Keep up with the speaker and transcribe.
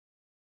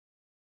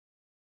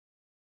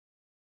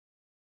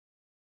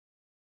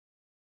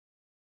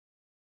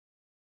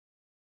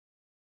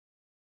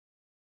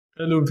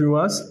Hello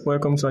viewers,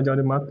 welcome to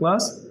Algebra Math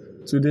class.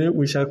 Today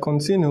we shall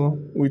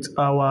continue with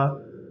our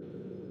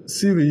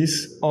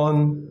series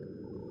on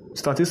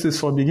statistics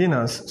for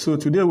beginners. So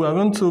today we are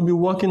going to be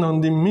working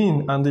on the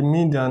mean and the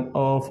median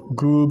of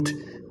grouped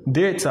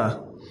data.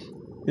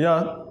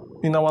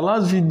 In our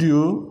last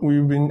video,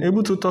 we've been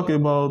able to talk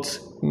about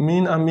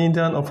mean and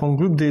median of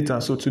ungrouped data.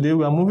 So today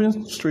we are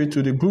moving straight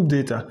to the group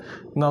data.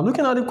 Now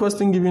looking at the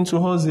question given to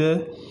us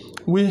here,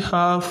 we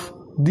have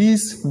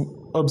these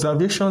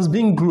observations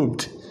being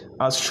grouped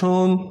as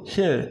shown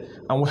here,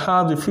 and we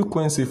have the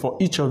frequency for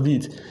each of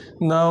it.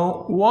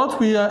 Now, what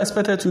we are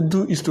expected to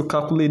do is to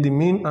calculate the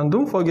mean, and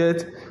don't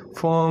forget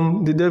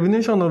from the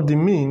definition of the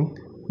mean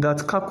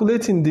that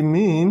calculating the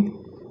mean,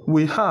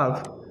 we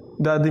have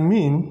that the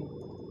mean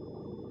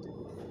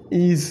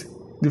is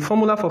the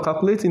formula for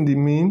calculating the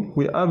mean.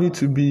 We have it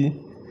to be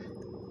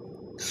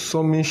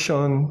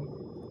summation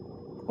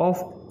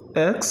of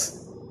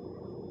x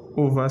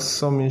over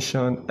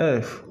summation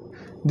f.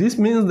 This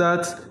means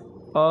that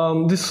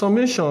the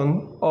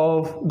summation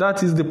of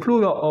that is the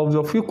plural of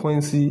the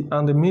frequency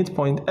and the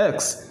midpoint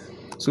x,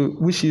 so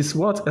which is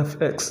what,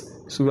 fx.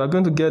 So we are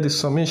going to get the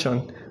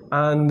summation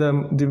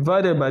and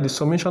divided by the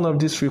summation of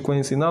this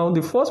frequency. Now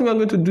the first thing we are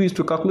going to do is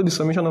to calculate the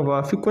summation of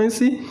our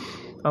frequency,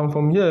 and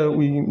from here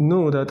we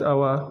know that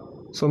our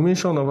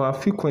summation of our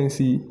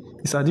frequency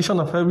is addition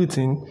of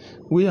everything.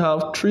 We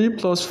have 3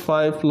 plus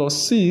 5 plus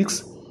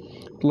 6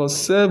 plus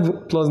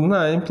 7 plus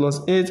 9 plus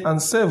 8 and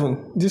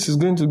 7. This is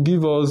going to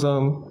give us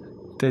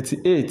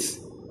 38.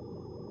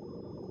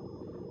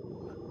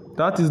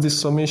 That is the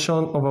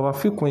summation of our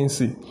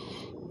frequency.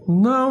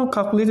 Now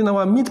calculating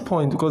our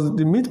midpoint, because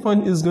the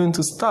midpoint is going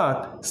to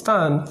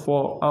stand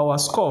for our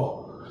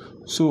score.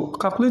 So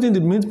calculating the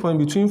midpoint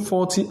between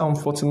 40 and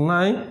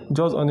 49,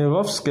 just on a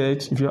rough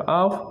sketch, if you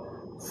have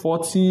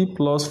 40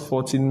 plus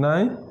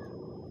 49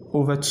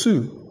 over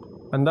 2,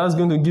 and that's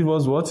going to give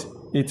us what?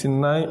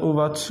 89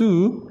 over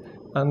 2,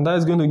 and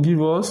that's going to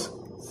give us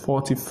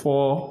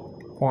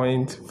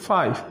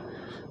 44.5.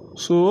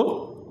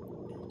 So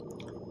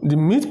the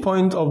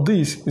midpoint of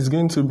this is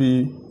going to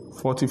be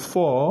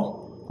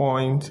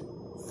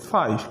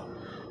 44.5.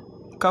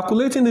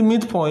 Calculating the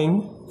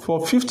midpoint for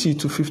 50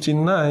 to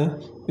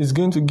 59 is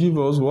going to give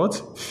us what?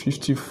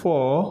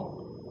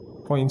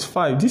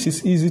 54.5. This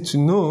is easy to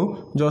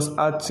know, just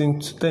add 10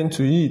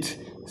 to it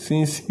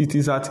since it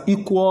is at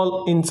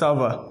equal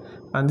interval.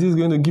 And this is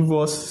going to give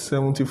us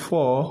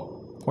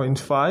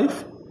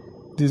 74.5.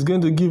 This is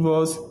going to give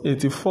us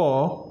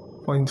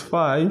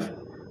 84.5.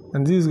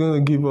 And this is going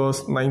to give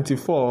us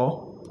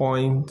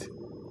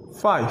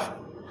 94.5.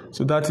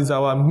 So that is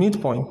our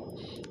midpoint.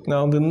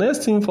 Now the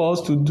next thing for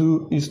us to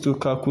do is to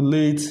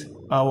calculate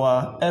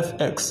our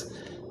fx.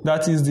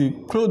 That is the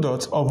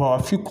product of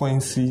our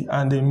frequency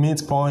and the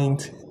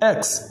midpoint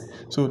x.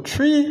 So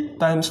 3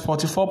 times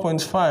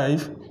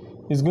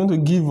 44.5 is going to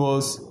give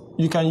us,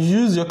 you can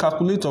use your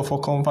calculator for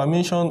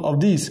confirmation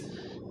of this.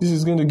 This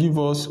is going to give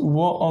us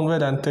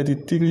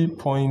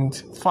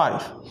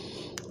 133.5.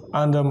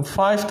 And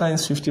 5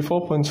 times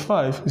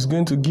 54.5 is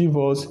going to give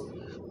us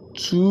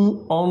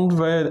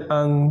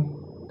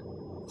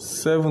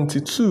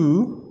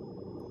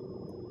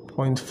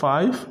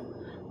 272.5.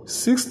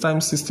 6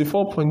 times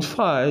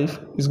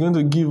 64.5 is going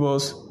to give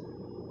us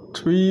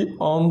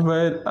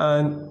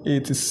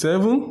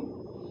 387.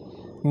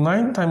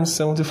 9 times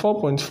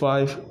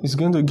 74.5 is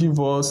going to give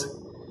us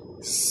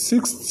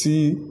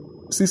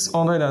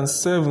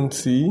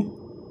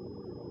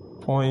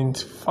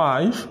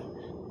 670.5.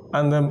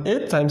 And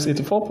 8 times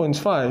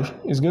 84.5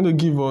 is going to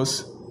give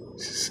us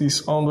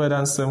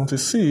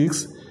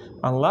 676.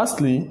 And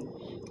lastly,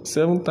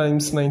 7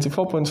 times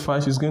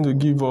 94.5 is going to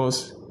give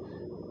us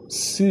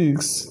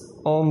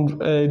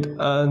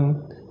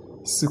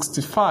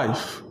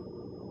 665.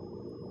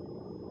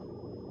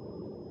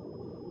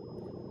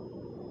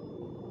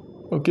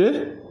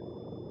 Okay?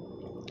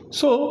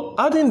 So,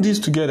 adding this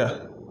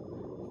together,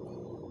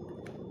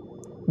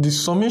 the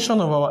summation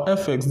of our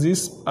fx,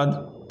 this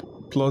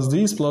plus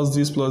this, plus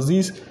this, plus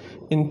this,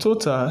 in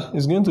total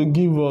is going to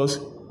give us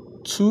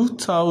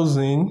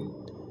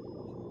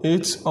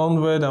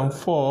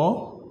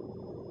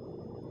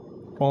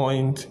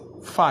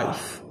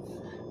 2,804.5.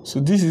 So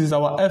this is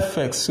our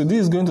fx. So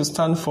this is going to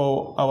stand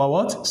for our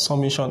what?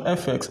 Summation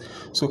fx.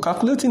 So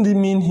calculating the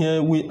mean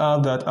here, we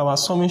have that our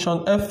summation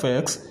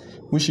fx,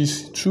 which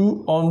is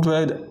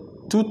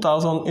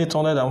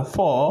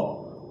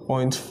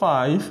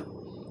 2,804.5,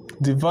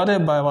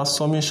 divided by our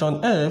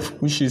summation f,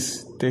 which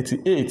is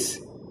 38.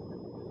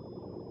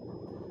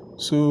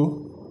 So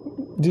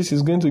this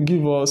is going to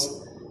give us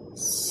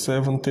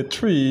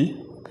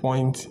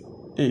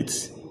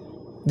 73.8.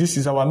 This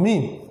is our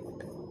mean.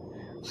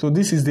 So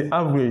this is the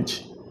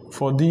average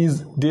for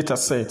these data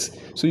sets.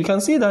 So you can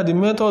see that the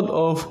method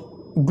of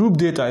group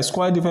data is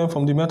quite different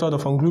from the method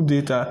of ungrouped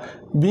data,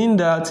 being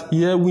that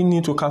here we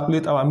need to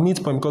calculate our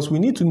midpoint because we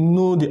need to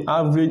know the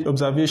average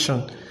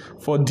observation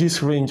for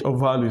this range of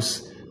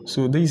values.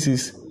 So this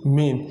is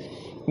mean.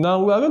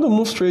 Now we are going to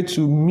move straight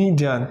to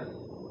median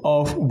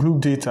of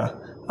group data.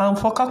 And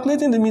for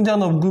calculating the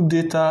median of group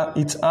data,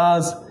 it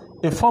has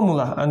a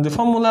formula, and the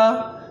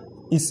formula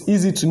is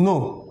easy to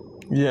know.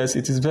 Yes,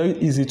 it is very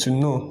easy to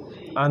know.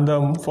 And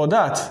for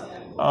that,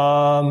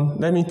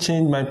 let me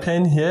change my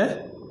pen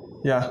here.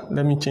 Yeah,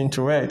 let me change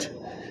to red.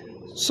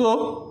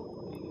 So,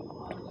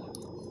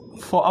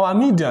 for our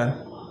median,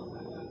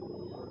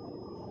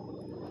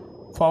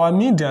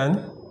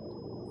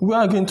 we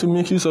are going to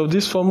make use of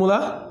this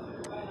formula.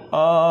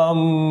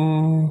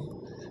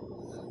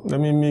 Let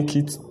me make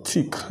it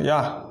thick.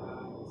 Yeah.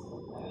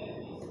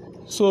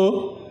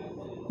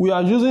 So we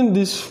are using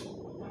this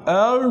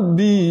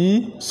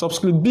LB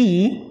subscript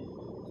B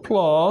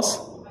plus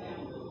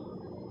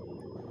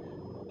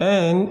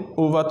N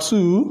over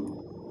 2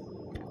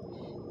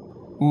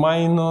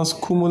 minus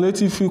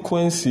cumulative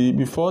frequency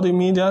before the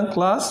median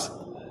class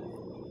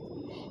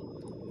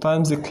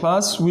times the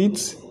class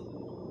width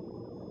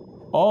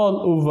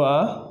all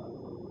over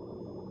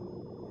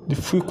the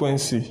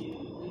frequency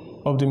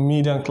of the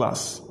median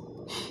class.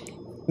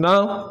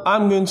 Now,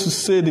 I'm going to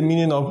say the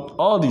meaning of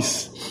all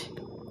this.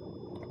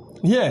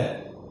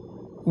 Here,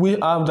 we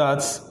have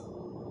that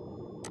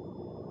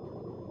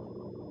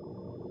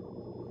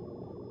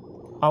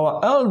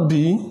our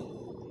LB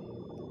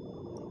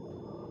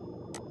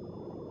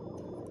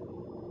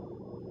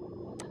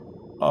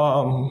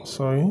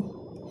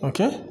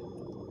okay.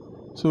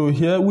 So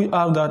here we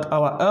have that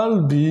our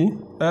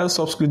LB, L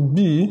subscript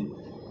B,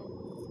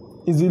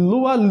 is the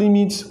lower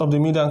limit of the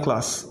median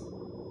class.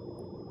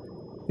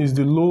 Is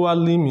the lower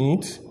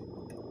limit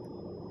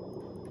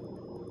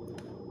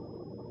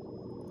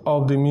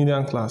of the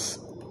median class.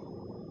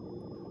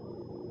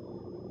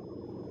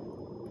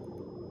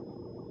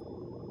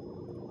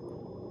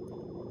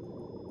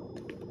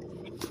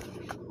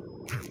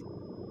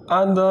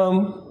 And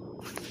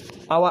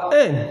our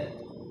N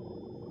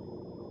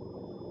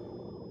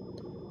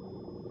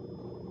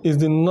is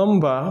the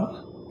number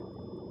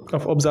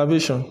of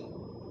observation.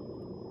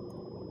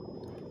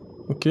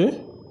 Okay?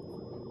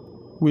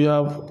 We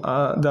have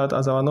that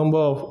as our number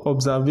of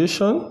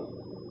observation.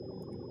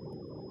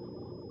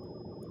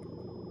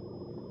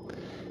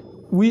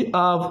 We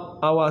have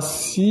our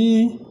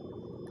CFB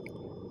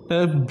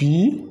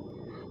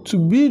to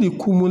be the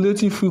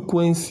cumulative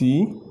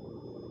frequency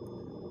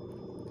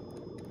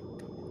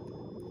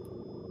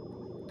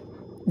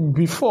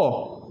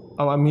before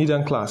our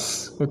median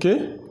class.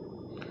 Okay?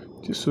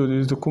 So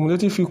this is the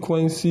cumulative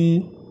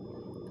frequency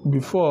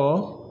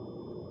before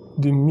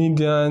the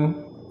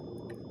median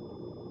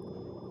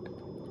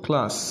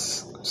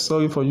class.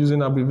 Sorry for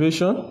using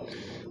abbreviation.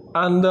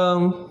 And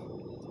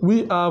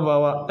we have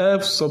our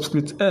F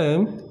subscript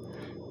M,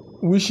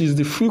 which is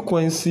the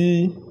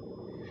frequency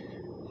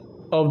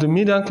of the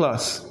median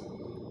class.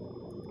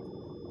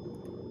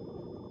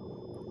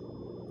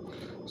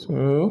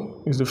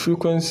 So it's the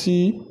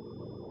frequency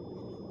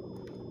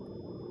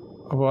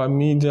of our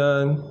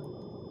median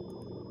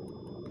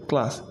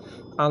class.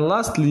 And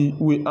lastly,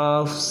 we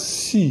have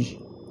C,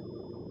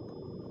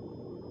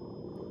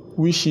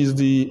 which is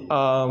the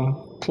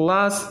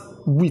class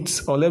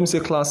width, or let me say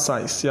class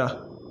size. Yeah,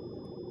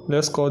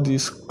 let's call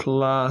this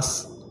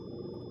class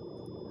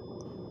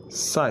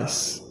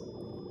size.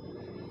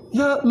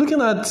 Yeah,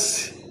 looking at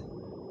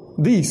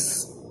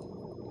this,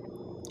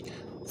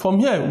 from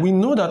here we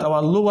know that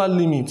our lower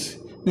limit,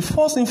 the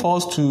first thing for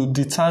us to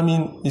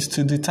determine is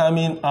to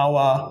determine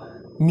our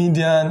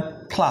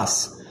median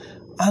class.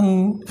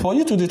 And for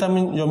you to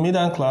determine your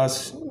median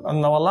class,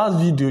 in our last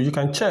video you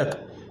can check,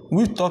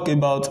 we talked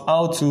about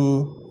how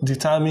to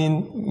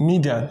determine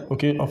median,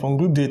 okay, of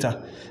ungroup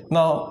data.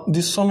 Now,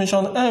 the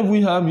summation F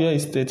we have here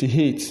is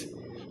 38.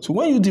 So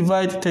when you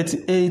divide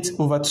 38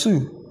 over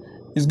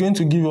 2, it's going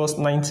to give us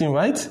 19,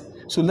 right?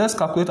 So let's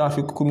calculate our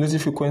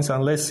cumulative frequency,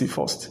 and let's see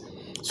first.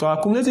 So our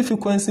cumulative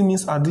frequency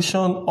means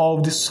addition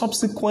of the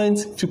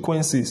subsequent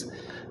frequencies.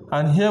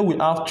 And here we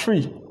have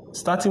 3,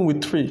 starting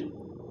with 3.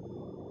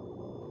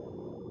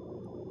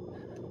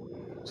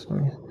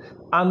 Sorry.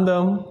 And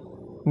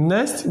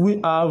next we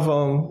have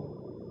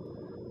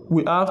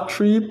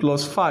 3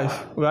 plus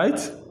 5,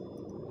 right?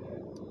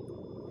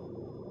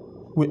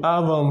 We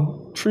have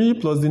 3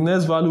 plus the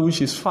next value,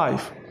 which is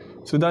 5.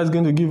 So that's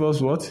going to give us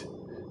what?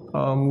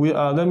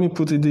 Let me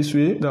put it this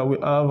way, that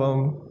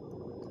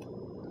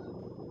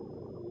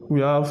we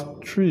have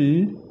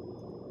 3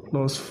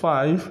 plus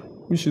 5,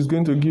 which is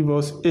going to give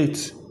us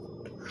 8.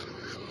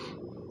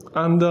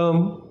 And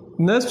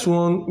next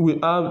one, we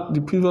have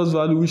the previous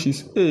value, which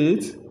is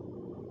 8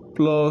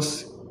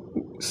 plus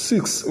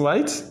 6,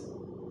 right?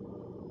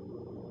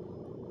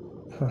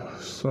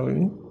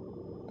 Sorry.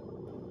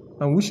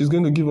 And which is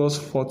going to give us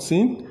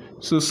 14.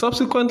 So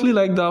subsequently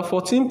like that,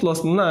 14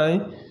 plus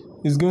 9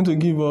 is going to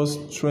give us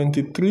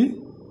 23.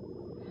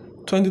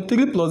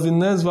 23 plus the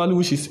next value,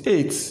 which is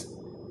 8.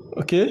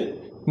 Okay?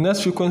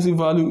 Next frequency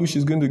value, which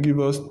is going to give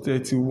us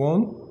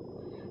 31.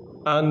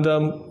 And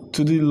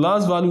to the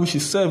last value, which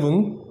is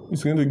 7,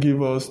 is going to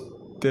give us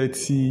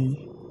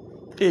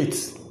 38.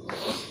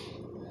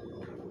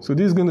 So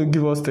this is going to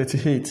give us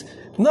 38.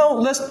 Now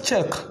let's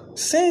check.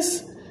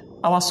 Since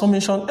our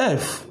summation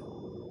F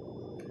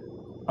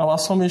our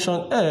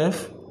summation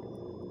F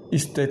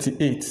is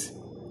 38.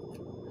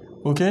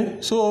 Okay,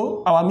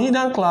 so our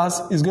median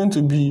class is going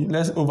to be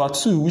over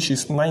 2, which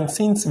is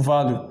 19th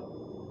value.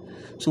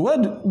 So where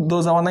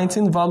does our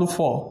 19th value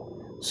fall?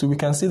 So we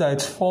can see that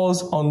it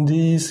falls on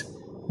this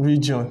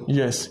region.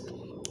 Yes,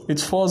 it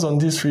falls on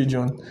this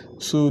region.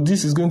 So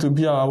this is going to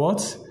be our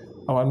what?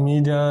 Our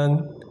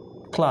median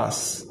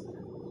class.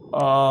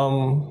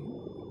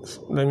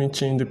 Let me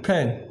change the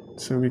pen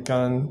so we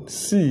can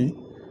see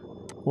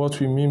what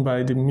we mean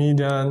by the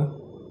median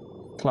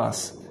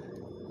class.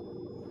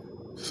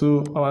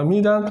 So our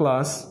median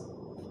class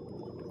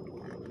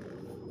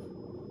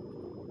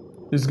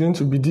is going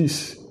to be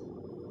this.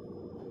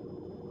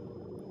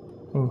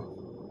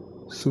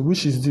 So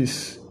which is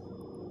this?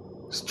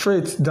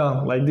 Straight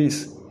down like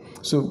this.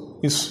 So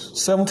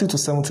it's 70 to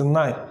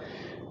 79.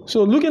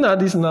 So looking at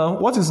this now,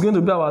 what is going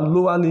to be our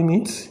lower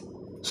limit?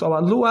 So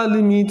our lower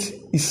limit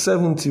is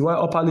 70,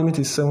 while upper limit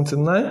is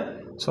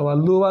 79. So our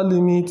lower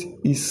limit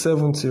is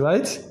 70,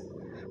 right?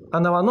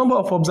 And our number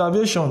of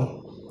observation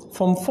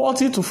from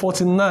 40 to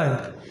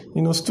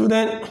 49.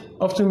 Students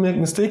often make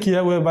mistake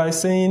here whereby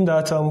saying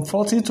that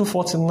 40 to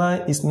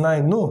 49 is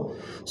 9. No.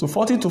 So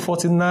 40 to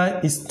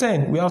 49 is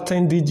 10. We have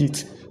 10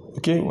 digits.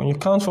 Okay, when you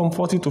count from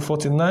 40 to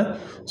 49.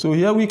 So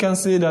here we can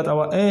say that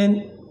our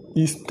n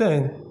is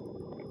 10.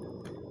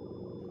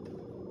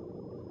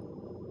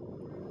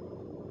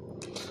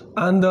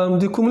 And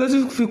the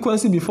cumulative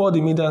frequency before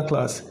the median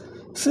class.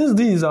 Since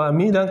this is our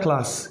median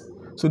class,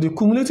 so the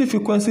cumulative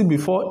frequency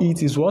before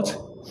it is what?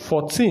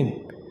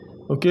 14.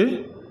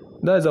 Okay?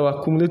 That is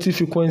our cumulative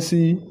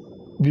frequency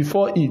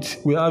before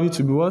it. We have it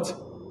to be what?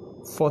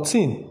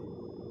 14.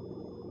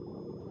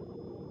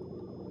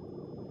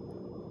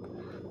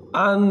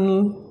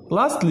 And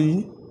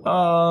lastly,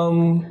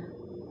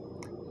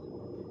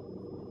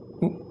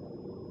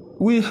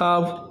 we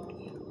have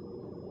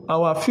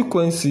our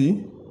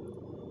frequency.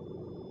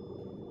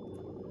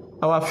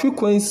 Our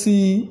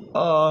frequency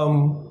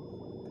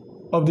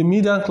of the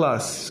median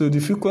class. So the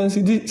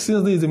frequency,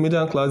 since this is the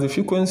median class, the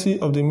frequency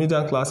of the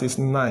median class is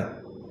 9.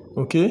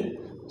 Okay?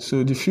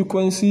 So the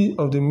frequency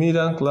of the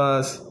median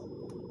class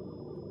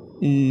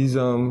is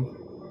 9.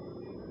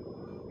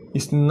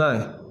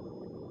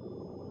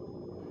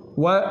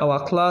 While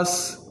our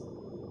class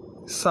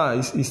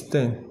size is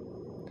 10.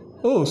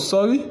 Oh,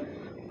 sorry.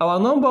 Our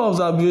number of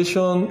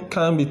observation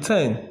can be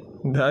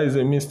 10. That is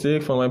a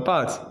mistake from my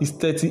part. It's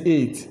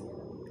 38.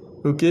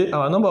 Okay,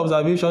 our number of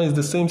observation is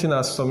the same thing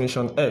as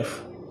summation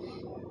F.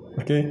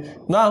 Okay,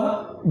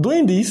 now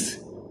doing this,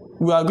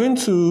 we are going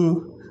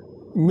to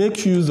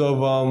make use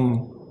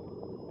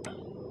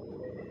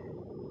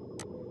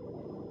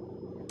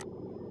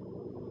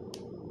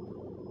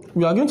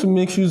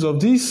of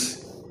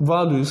these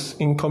values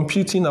in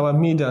computing our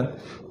median.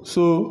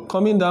 So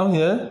coming down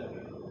here,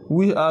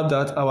 we have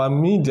that our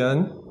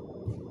median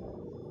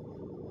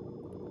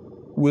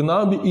will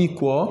now be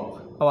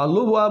equal our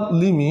lower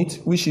limit,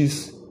 which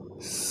is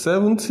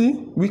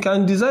 70. We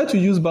can decide to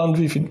use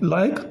boundary if you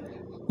like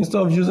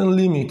instead of using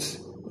limit.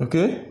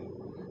 Okay,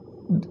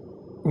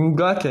 in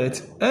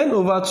bracket n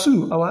over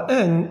 2, our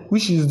n,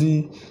 which is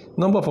the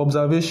number of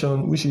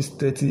observation, which is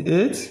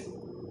 38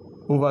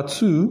 over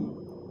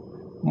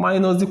 2,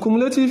 minus the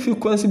cumulative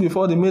frequency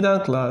before the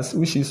median class,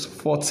 which is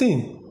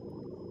 14,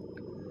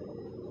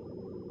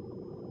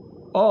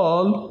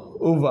 all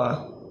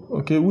over,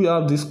 okay, we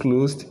have this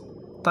closed,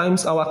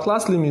 times our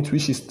class limit,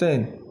 which is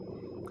 10.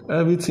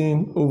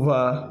 Everything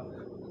over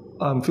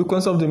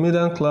frequency of the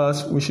median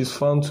class, which is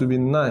found to be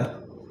 9.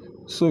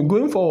 So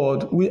going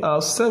forward, we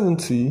have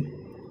 70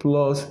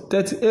 plus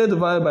 38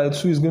 divided by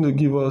 2 is going to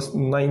give us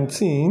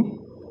 19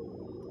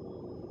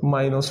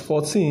 minus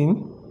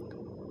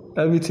 14,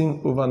 everything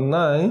over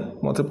 9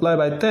 multiplied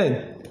by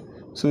 10.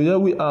 So here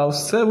we have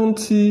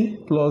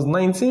 70 plus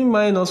 19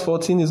 minus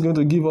 14 is going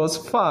to give us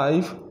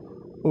 5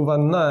 over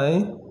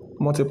 9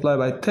 multiplied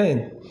by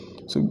 10.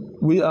 So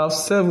we have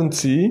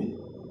 70.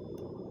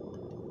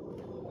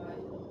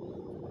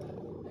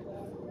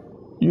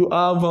 You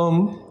have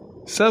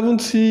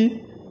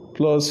 70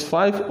 plus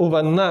 5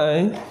 over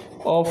 9,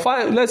 or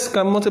 5, let's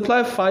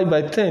multiply 5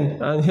 by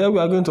 10, and here we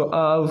are going to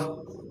have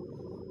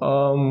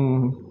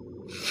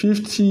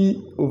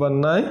 50 over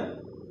 9.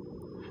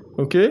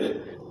 Okay,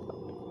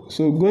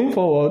 so going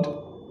forward,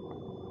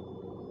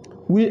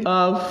 we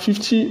have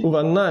 50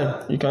 over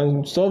 9. You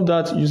can solve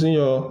that using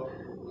your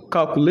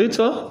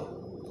calculator.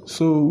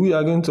 So we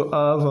are going to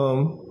have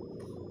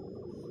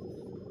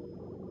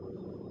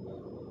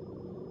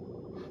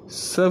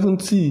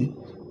 70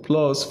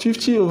 plus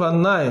 50 over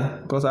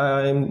 9, because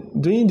I am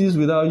doing this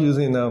without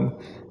using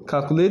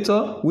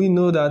calculator. We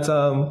know that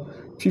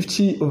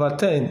 50 over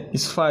 10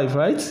 is 5,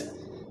 right?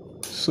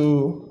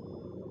 So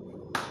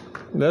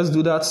let's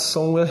do that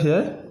somewhere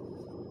here.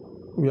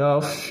 We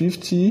have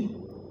 50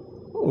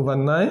 over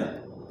 9.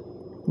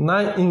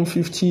 9 in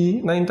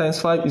 50, 9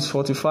 times 5 is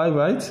 45,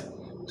 right?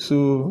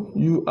 So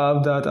you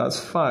have that as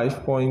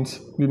 5. So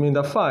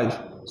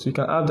you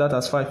can have that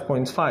as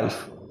 5.5.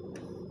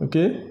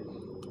 Okay?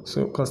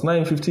 So because 9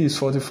 in 50 is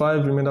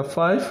 45, remainder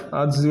 5,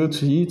 add 0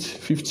 to it,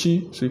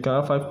 50, so you can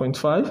have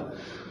 5.5.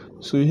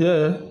 So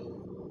here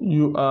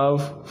you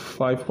have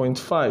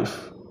 5.5.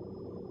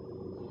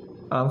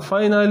 And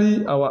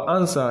finally, our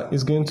answer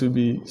is going to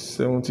be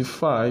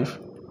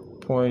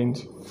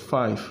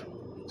 75.5.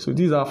 So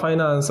this is our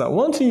final answer.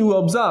 One thing you will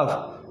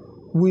observe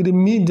with the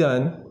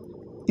median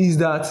is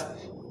that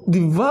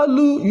the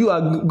value you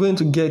are going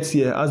to get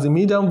here as the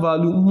median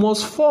value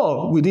must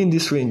fall within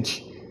this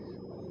range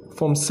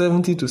from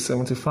 70 to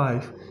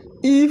 75.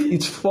 If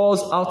it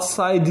falls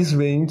outside this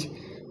range,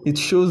 it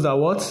shows that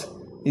what?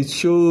 It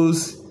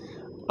shows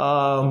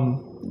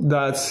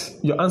that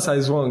your answer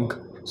is wrong.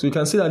 So you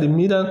can see that the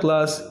median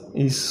class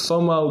is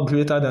somehow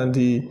greater than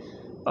the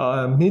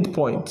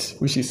midpoint,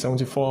 which is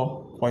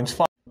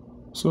 74.5.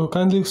 So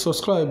kindly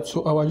subscribe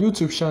to our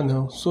YouTube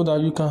channel so that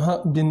you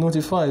can be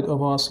notified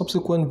of our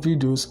subsequent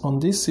videos on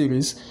this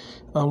series,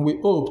 and we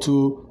hope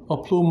to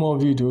upload more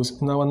videos.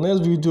 In our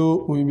next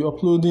video, we'll be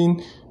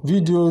uploading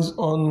videos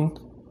on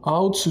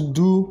how to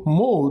do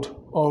mode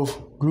of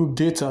group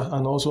data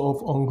and also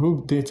of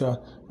ungrouped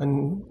data,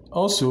 and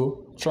also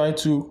try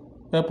to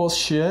help us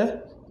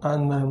share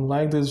and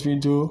like this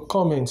video,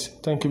 comment.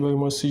 Thank you very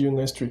much. See you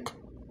next week.